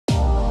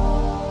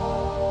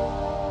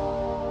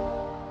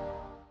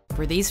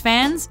For these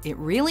fans, it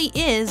really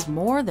is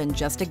more than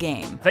just a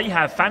game. They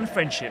have fan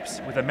friendships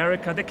with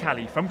America de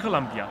Cali from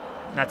Colombia,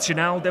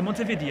 Nacional de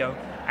Montevideo,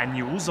 and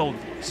Newell's Old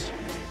Boys.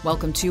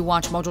 Welcome to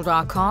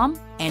WatchMojo.com,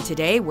 and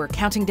today we're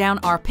counting down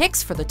our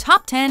picks for the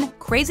top 10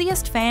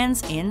 craziest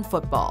fans in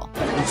football.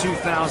 In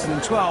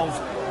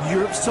 2012,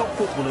 Europe's top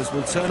footballers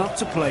will turn up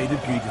to play the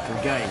beautiful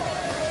game.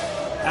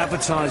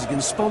 Advertising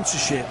and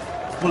sponsorship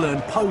will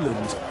earn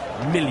Poland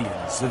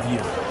millions of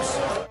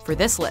euros. For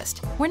this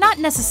list, we're not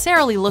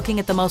necessarily looking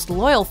at the most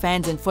loyal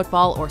fans in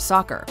football or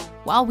soccer.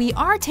 While we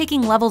are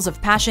taking levels of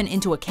passion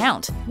into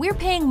account, we're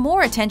paying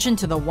more attention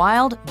to the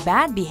wild,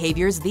 bad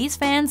behaviors these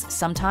fans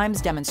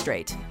sometimes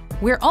demonstrate.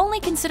 We're only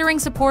considering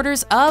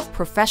supporters of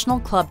professional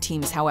club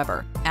teams,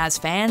 however, as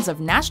fans of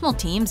national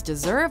teams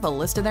deserve a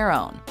list of their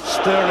own.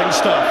 Sterling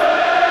stuff.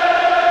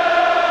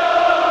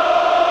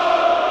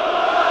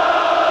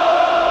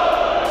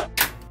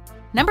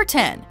 Number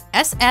 10.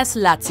 SS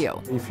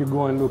Lazio. If you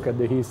go and look at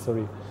the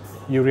history,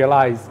 you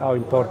realize how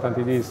important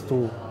it is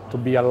to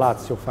be a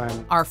Lazio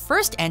fan. Our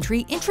first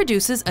entry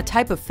introduces a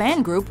type of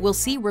fan group we'll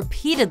see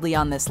repeatedly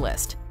on this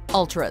list: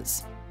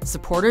 ultras.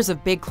 Supporters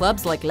of big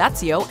clubs like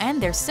Lazio and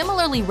their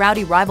similarly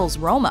rowdy rivals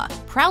Roma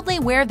proudly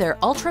wear their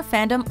ultra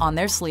fandom on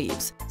their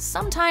sleeves,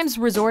 sometimes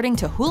resorting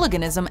to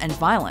hooliganism and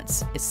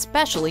violence,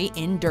 especially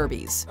in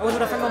derbies. I was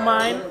with a friend of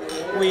mine.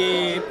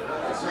 We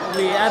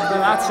had the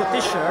Lazio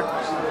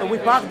t-shirt. We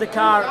parked the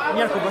car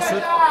near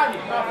Kubasut,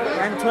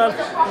 and 12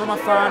 Roma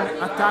fans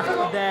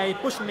attacked. They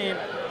pushed me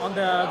on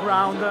the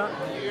ground.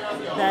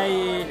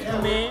 They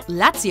killed me.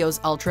 Lazio's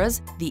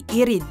ultras, the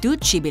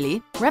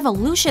Irriducibili,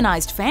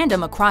 revolutionized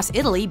fandom across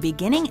Italy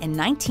beginning in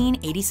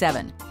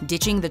 1987,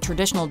 ditching the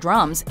traditional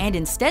drums and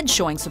instead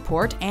showing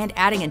support and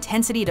adding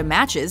intensity to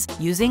matches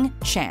using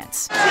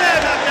chants.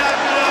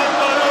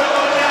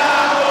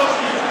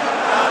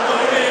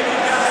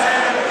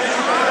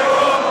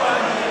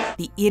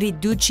 The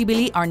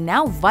Irriducibili are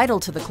now vital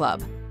to the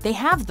club. They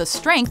have the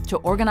strength to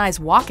organize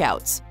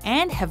walkouts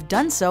and have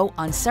done so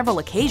on several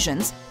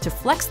occasions to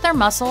flex their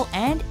muscle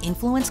and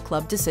influence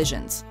club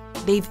decisions.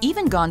 They've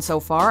even gone so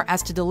far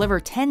as to deliver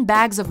 10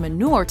 bags of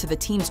manure to the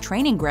team's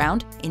training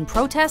ground in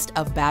protest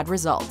of bad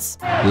results.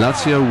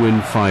 Lazio win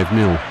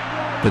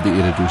 5-0, but the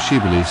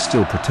Irriducibili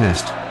still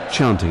protest,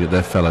 chanting at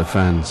their fellow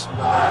fans.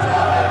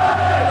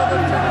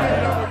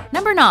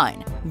 Number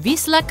 9.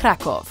 Wisła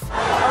Kraków.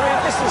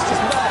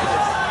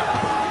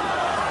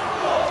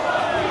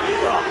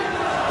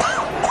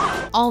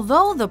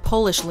 Although the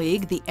Polish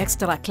league, the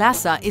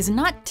Ekstraklasa, is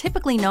not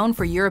typically known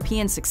for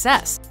European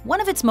success, one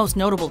of its most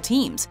notable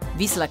teams,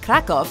 Wisła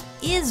Kraków,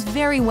 is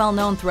very well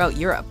known throughout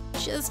Europe,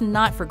 just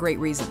not for great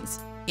reasons.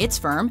 Its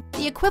firm,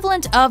 the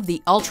equivalent of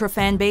the ultra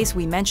fan base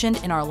we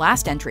mentioned in our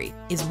last entry,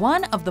 is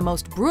one of the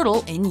most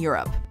brutal in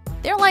Europe.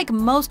 They're like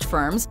most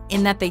firms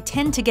in that they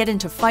tend to get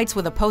into fights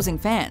with opposing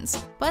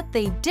fans, but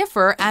they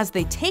differ as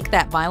they take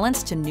that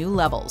violence to new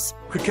levels.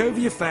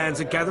 Cracovia fans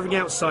are gathering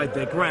outside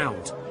their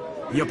ground.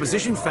 The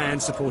opposition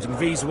fans supporting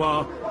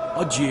Wisła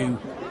are due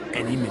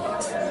any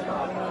minute.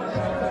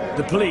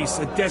 The police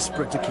are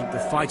desperate to keep the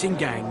fighting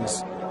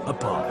gangs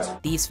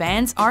apart. These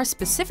fans are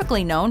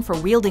specifically known for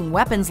wielding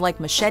weapons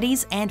like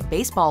machetes and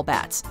baseball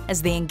bats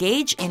as they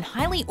engage in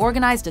highly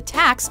organized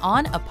attacks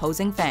on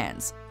opposing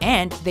fans.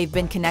 And they've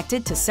been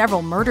connected to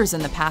several murders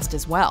in the past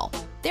as well.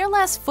 They're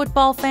less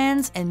football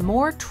fans and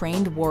more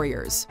trained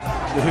warriors.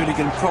 The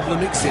hooligan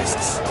problem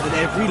exists at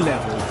every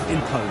level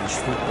in Polish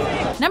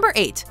football. Number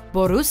 8.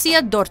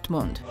 Borussia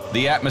Dortmund.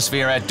 The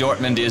atmosphere at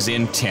Dortmund is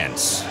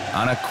intense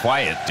on a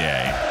quiet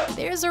day.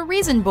 There's a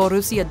reason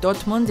Borussia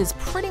Dortmund is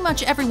pretty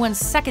much everyone's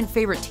second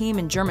favorite team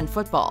in German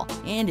football,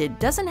 and it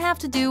doesn't have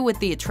to do with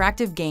the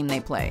attractive game they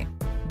play.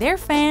 Their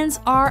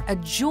fans are a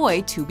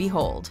joy to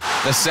behold.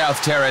 The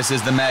South Terrace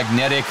is the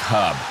magnetic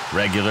hub,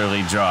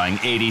 regularly drawing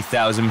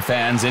 80,000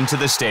 fans into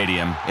the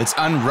stadium. It's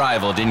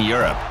unrivaled in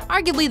Europe.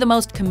 Arguably the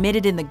most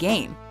committed in the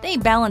game, they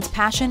balance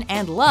passion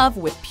and love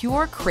with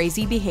pure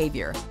crazy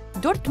behavior.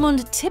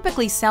 Dortmund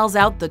typically sells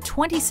out the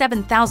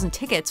 27,000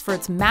 tickets for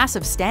its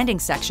massive standing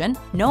section,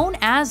 known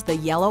as the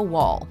Yellow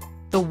Wall.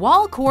 The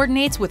wall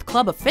coordinates with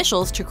club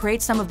officials to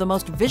create some of the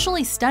most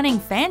visually stunning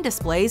fan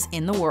displays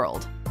in the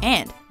world.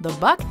 And the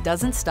buck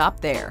doesn't stop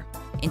there.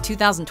 In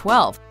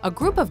 2012, a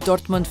group of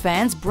Dortmund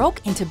fans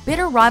broke into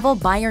bitter rival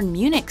Bayern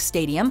Munich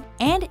stadium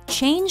and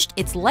changed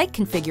its light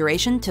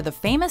configuration to the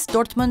famous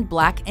Dortmund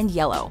black and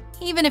yellow,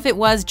 even if it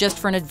was just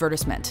for an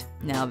advertisement.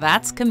 Now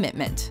that's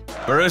commitment.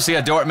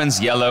 Borussia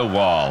Dortmund's Yellow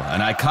Wall, an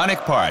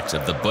iconic part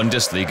of the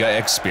Bundesliga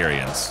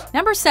experience.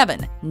 Number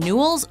 7.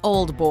 Newell's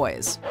Old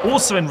Boys.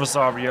 Also in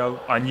Rosario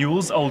are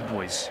Newell's Old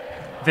Boys.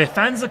 Their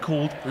fans are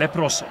called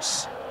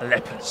leprosos,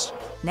 lepers.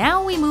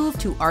 Now we move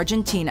to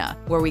Argentina,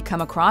 where we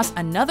come across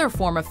another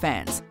form of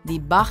fans, the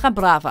Barra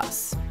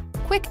Bravas.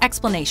 Quick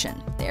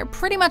explanation, they're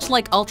pretty much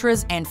like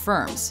ultras and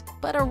firms,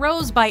 but a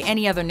rose by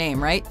any other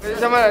name, right?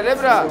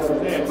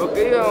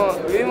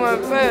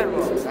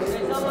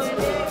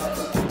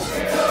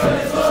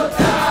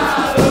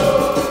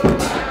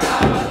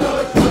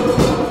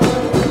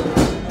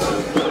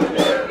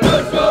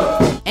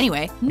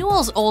 Anyway, Newell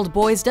Newell's Old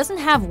Boys doesn't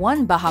have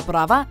one Barra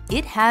Brava,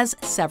 it has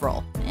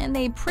several, and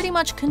they pretty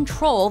much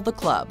control the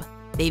club.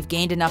 They've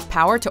gained enough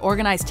power to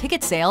organize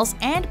ticket sales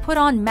and put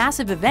on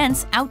massive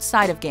events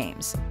outside of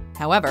games.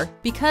 However,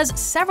 because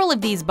several of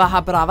these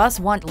Barra Bravas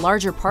want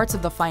larger parts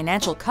of the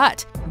financial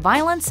cut,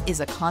 violence is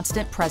a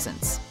constant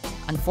presence.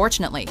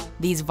 Unfortunately,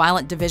 these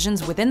violent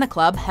divisions within the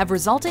club have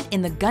resulted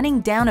in the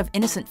gunning down of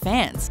innocent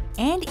fans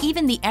and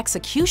even the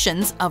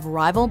executions of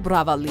rival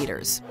Brava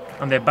leaders.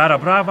 And the Barra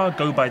Brava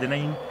go by the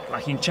name La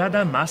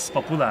Hinchada Más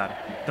Popular,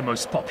 the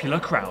most popular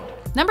crowd.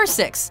 Number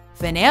 6.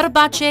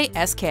 Fenerbahçe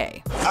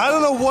S.K. I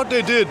don't know what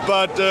they did,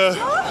 but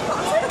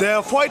they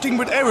are fighting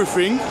with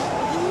everything.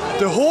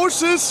 The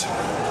horses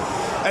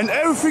and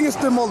everything is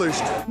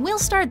demolished. We'll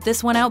start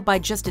this one out by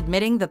just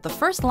admitting that the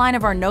first line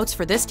of our notes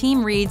for this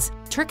team reads,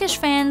 "Turkish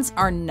fans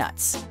are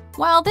nuts."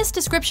 While this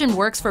description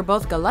works for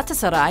both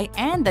Galatasaray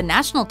and the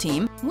national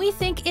team, we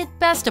think it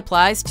best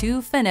applies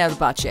to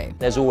Fenerbahçe.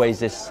 There's always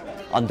this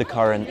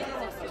undercurrent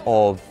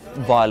of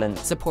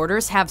violence.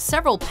 Supporters have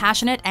several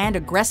passionate and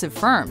aggressive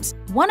firms,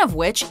 one of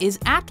which is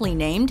aptly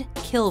named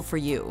Kill For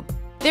You.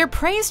 They're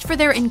praised for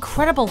their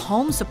incredible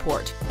home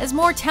support, as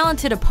more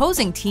talented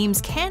opposing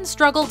teams can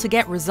struggle to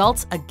get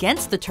results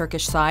against the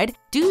Turkish side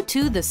due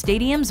to the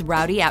stadium's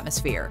rowdy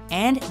atmosphere,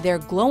 and their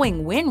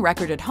glowing win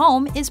record at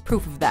home is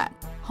proof of that.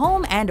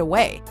 Home and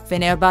away,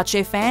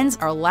 Fenerbahçe fans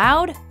are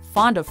loud,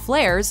 fond of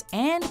flares,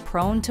 and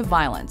prone to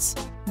violence.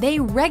 They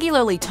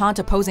regularly taunt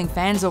opposing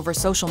fans over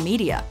social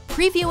media,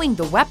 previewing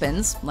the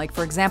weapons, like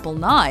for example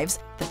knives,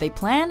 that they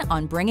plan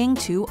on bringing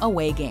to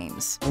away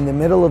games. In the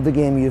middle of the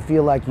game, you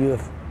feel like you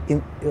have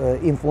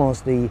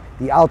influence the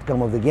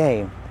outcome of the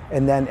game,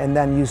 and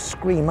then you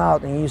scream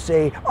out and you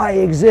say, "I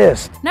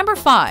exist." Number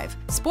 5.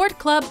 Sport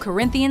Club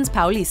Corinthians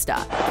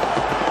Paulista.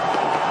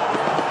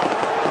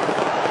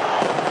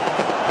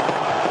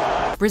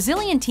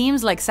 Brazilian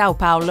teams like Sao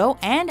Paulo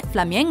and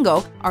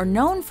Flamengo are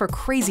known for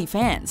crazy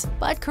fans,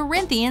 but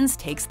Corinthians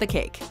takes the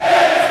cake.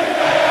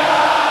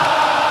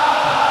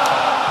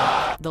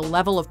 The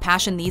level of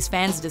passion these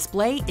fans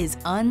display is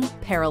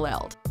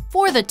unparalleled.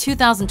 For the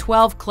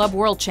 2012 Club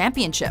World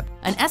Championship,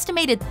 an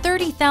estimated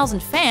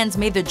 30,000 fans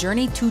made the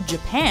journey to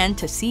Japan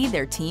to see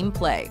their team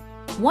play.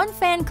 One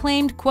fan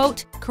claimed,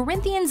 quote,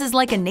 "Corinthians is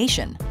like a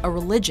nation, a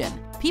religion.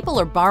 People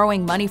are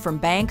borrowing money from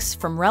banks,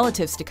 from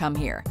relatives to come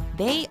here.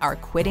 They are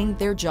quitting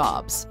their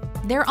jobs."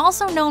 They're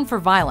also known for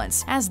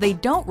violence, as they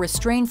don't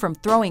restrain from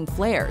throwing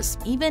flares,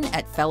 even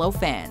at fellow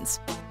fans.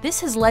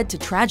 This has led to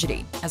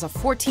tragedy, as a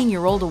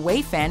 14-year-old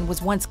away fan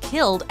was once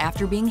killed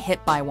after being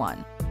hit by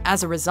one.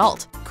 As a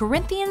result,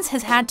 Corinthians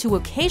has had to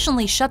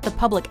occasionally shut the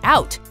public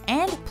out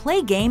and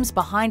play games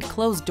behind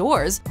closed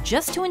doors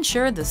just to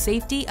ensure the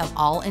safety of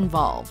all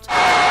involved.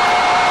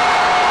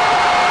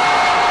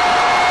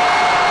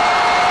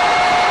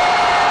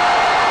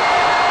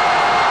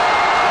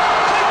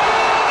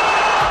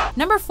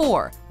 Number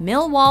 4.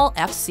 Millwall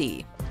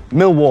F.C.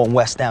 Millwall and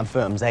West Ham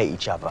firms hate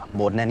each other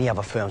more than any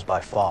other firms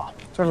by far.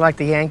 Sort of like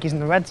the Yankees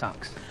and the Red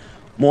Sox.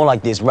 More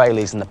like the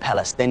Israelis and the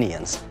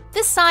Palestinians.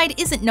 This side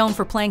isn't known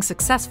for playing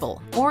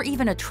successful or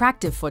even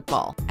attractive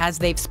football, as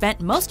they've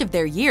spent most of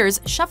their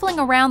years shuffling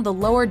around the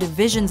lower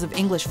divisions of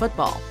English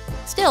football.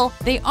 Still,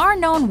 they are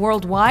known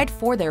worldwide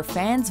for their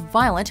fans'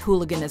 violent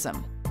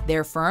hooliganism.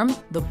 Their firm,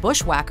 the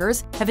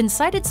Bushwhackers, have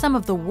incited some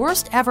of the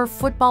worst ever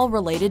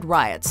football-related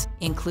riots,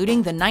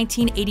 including the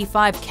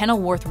 1985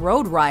 Kenilworth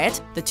Road riot,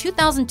 the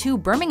 2002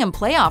 Birmingham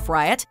playoff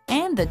riot,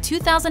 and the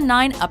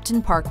 2009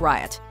 Upton Park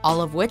riot,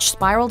 all of which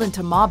spiraled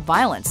into mob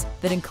violence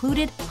that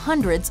included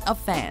hundreds of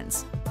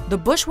fans. The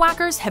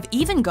Bushwhackers have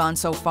even gone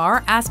so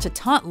far as to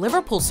taunt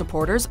Liverpool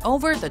supporters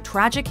over the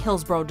tragic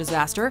Hillsborough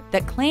disaster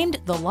that claimed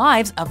the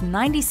lives of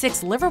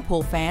 96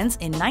 Liverpool fans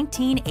in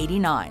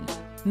 1989.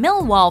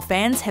 Millwall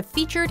fans have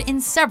featured in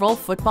several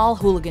football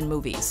hooligan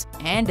movies,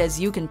 and as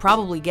you can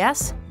probably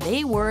guess,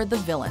 they were the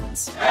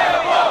villains.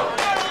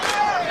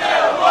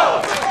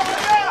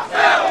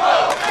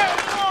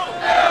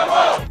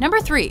 Number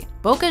 3.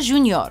 Boca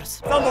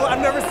Juniors. I've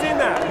never seen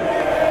that.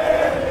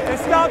 They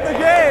stopped the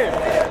game.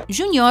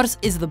 Juniors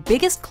is the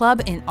biggest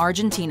club in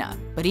Argentina,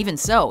 but even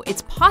so,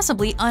 it's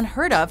possibly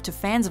unheard of to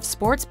fans of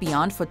sports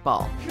beyond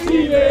football.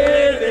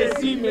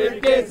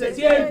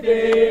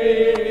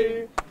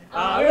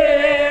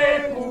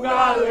 Haber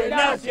jugado en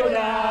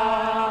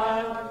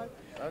Nacional,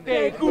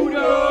 te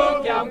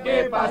juro que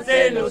aunque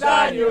pasen los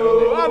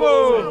años,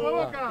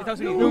 vamos,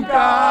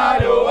 nunca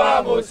lo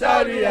vamos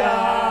a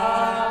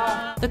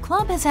olvidar. The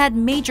club has had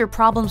major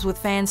problems with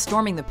fans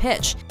storming the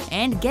pitch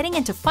and getting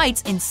into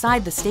fights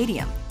inside the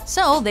stadium,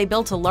 so they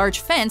built a large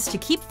fence to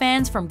keep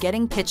fans from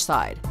getting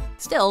pitchside.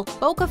 Still,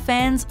 Boca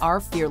fans are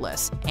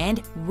fearless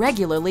and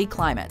regularly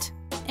climb it.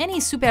 Any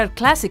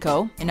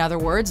Superclásico, in other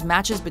words,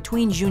 matches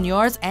between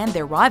Juniors and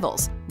their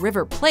rivals,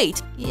 River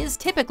Plate, is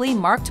typically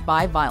marked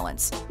by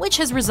violence, which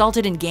has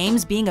resulted in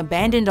games being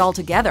abandoned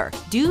altogether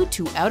due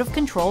to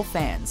out-of-control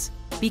fans.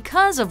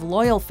 Because of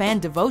loyal fan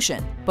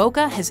devotion,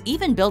 Boca has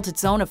even built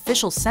its own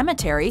official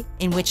cemetery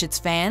in which its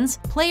fans,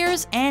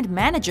 players, and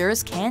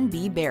managers can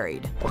be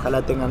buried.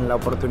 Ojalá tengan la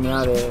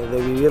oportunidad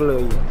de vivirlo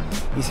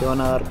y se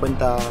van a dar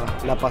cuenta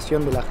la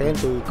pasión de la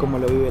gente y cómo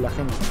lo vive la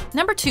gente.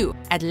 Number 2.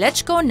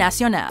 Atlético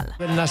Nacional.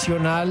 El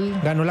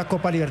Nacional ganó la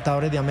Copa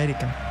Libertadores de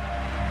América.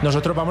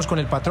 Nosotros vamos con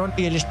el patrón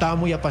y él estaba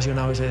muy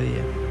apasionado ese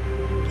día.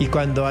 Y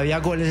cuando había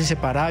goles se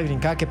paraba y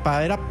brincaba, que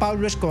para ver a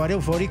Pablo Escobar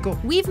eufórico.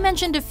 We've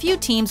mentioned a few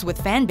teams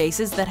with fan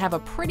bases that have a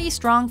pretty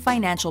strong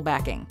financial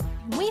backing.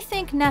 We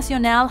think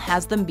Nacional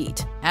has them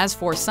beat, as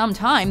for some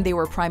time they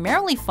were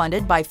primarily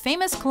funded by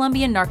famous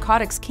Colombian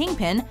narcotics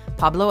kingpin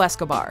Pablo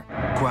Escobar.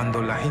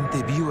 Cuando la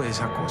gente vio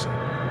esa cosa,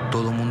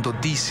 todo mundo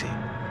dice,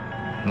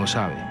 no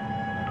sabe,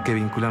 que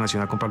vincula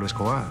Nacional con Pablo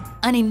Escobar.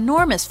 An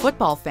enormous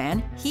football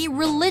fan, he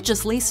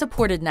religiously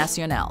supported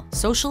Nacional,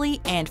 socially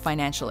and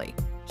financially.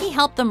 He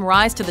helped them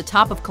rise to the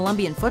top of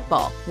Colombian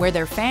football, where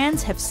their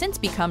fans have since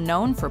become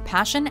known for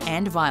passion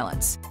and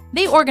violence.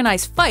 They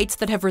organize fights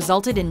that have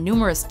resulted in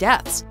numerous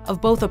deaths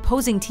of both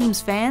opposing teams'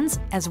 fans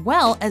as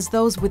well as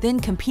those within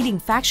competing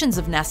factions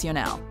of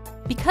Nacional.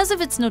 Because of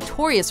its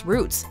notorious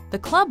roots, the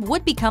club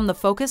would become the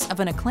focus of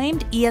an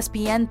acclaimed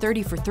ESPN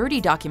 30 for 30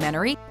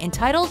 documentary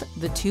entitled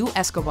The Two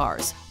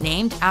Escobars,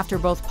 named after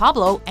both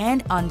Pablo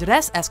and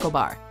Andrés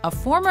Escobar, a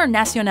former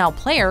Nacional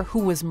player who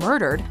was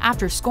murdered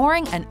after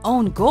scoring an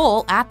own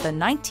goal at the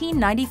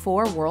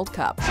 1994 World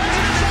Cup. A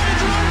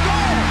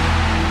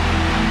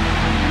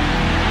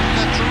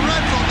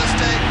dreadful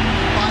mistake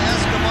by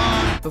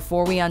Escobar.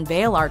 Before we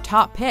unveil our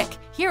top pick,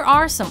 here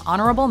are some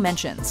honorable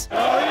mentions.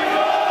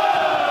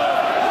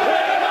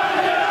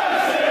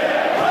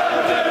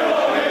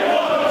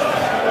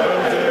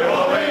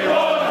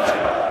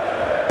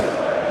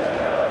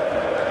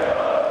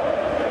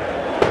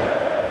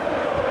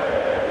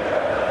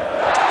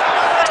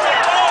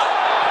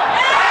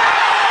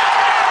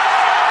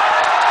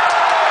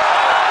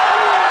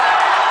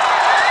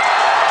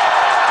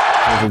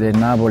 Del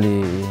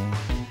Napoli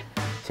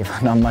si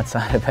fanno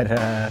ammazzare per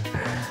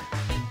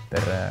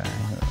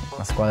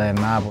la squadra del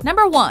Napoli.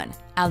 Number 1.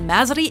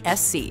 Al-Mazri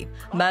S.C.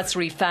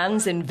 Mazri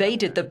fans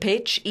invaded the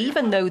pitch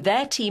even though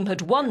their team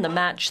had won the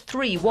match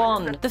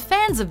 3-1. The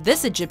fans of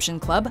this Egyptian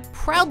club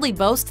proudly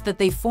boast that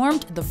they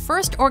formed the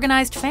first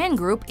organized fan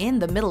group in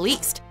the Middle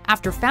East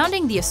after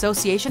founding the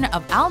Association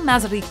of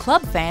Al-Mazri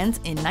Club Fans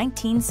in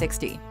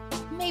 1960.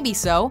 Maybe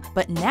so,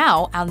 but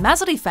now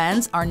Al-Mazri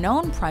fans are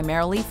known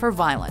primarily for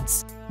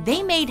violence.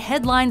 They made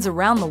headlines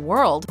around the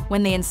world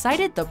when they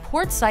incited the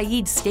Port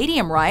Said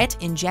Stadium riot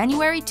in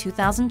January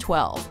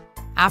 2012.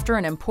 After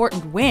an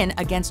important win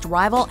against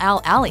rival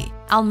Al Ahly,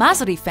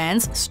 Al-Mazri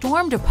fans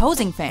stormed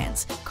opposing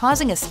fans,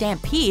 causing a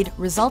stampede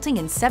resulting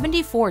in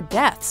 74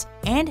 deaths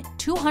and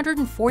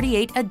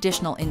 248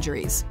 additional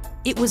injuries.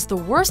 It was the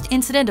worst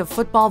incident of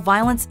football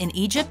violence in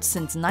Egypt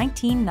since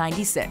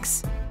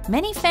 1996.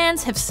 Many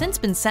fans have since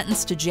been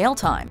sentenced to jail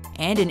time,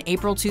 and in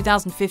April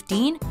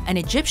 2015, an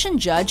Egyptian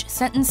judge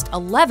sentenced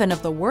 11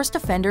 of the worst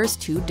offenders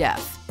to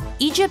death.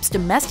 Egypt's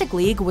domestic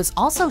league was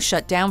also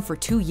shut down for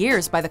 2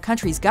 years by the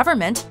country's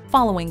government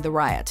following the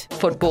riot.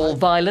 Football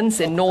violence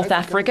in North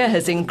Africa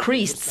has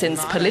increased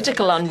since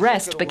political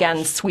unrest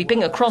began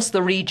sweeping across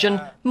the region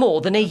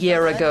more than a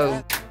year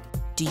ago.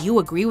 Do you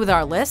agree with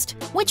our list?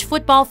 Which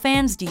football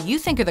fans do you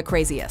think are the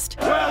craziest?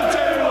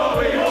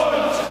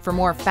 For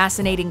more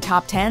fascinating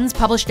top 10s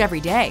published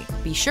every day,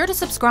 be sure to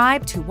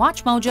subscribe to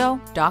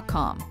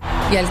WatchMojo.com.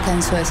 Y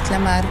alcanzó a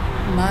exclamar,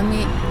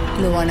 "Mami,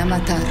 lo van a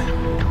matar."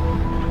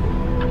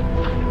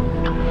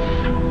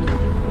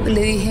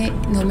 Le dije,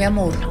 "No, mi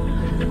amor,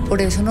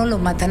 por eso no lo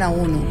matan a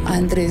uno. A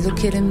Andrés lo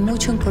quieren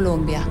mucho en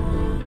Colombia.